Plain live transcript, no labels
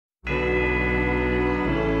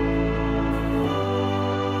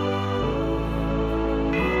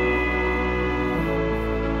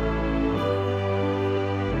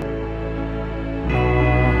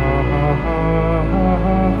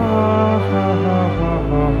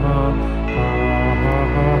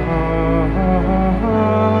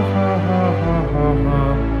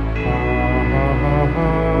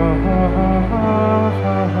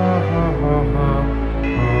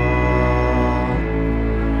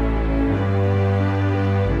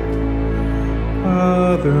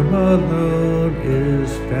Father Malone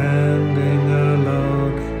is standing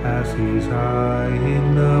alone as he's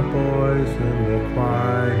eyeing the boys in the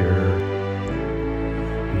choir.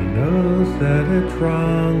 He knows that it's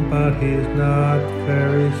wrong, but he's not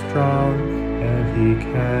very strong, and he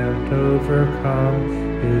can't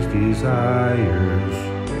overcome his desires.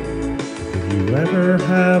 Did you ever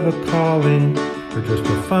have a calling, or just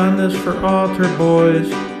a fondness for altar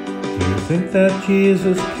boys? Do you think that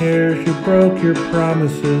Jesus cares you broke your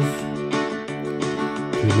promises?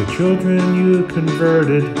 To the children you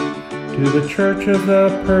converted, to the church of the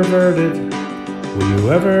perverted, will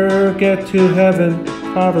you ever get to heaven,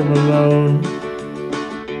 Father Malone?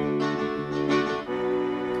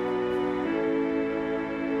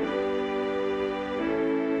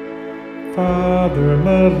 Father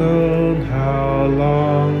Malone, how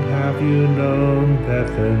long have you known that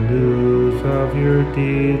the news of your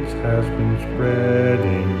deeds has been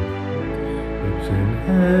spreading? It's in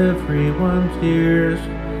everyone's ears,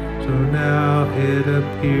 so now it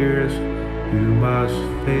appears you must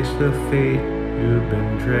face the fate you've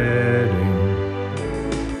been dreading.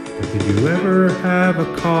 But did you ever have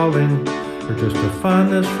a calling, or just a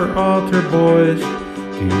fondness for altar boys?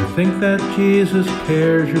 Do you think that Jesus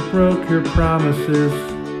cares you broke your promises?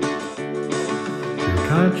 Your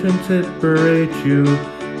conscience it berates you,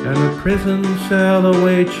 and a prison cell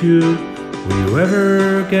awaits you. Will you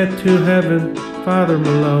ever get to heaven, Father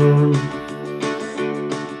Malone?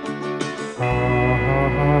 Ha ha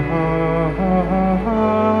ha ha.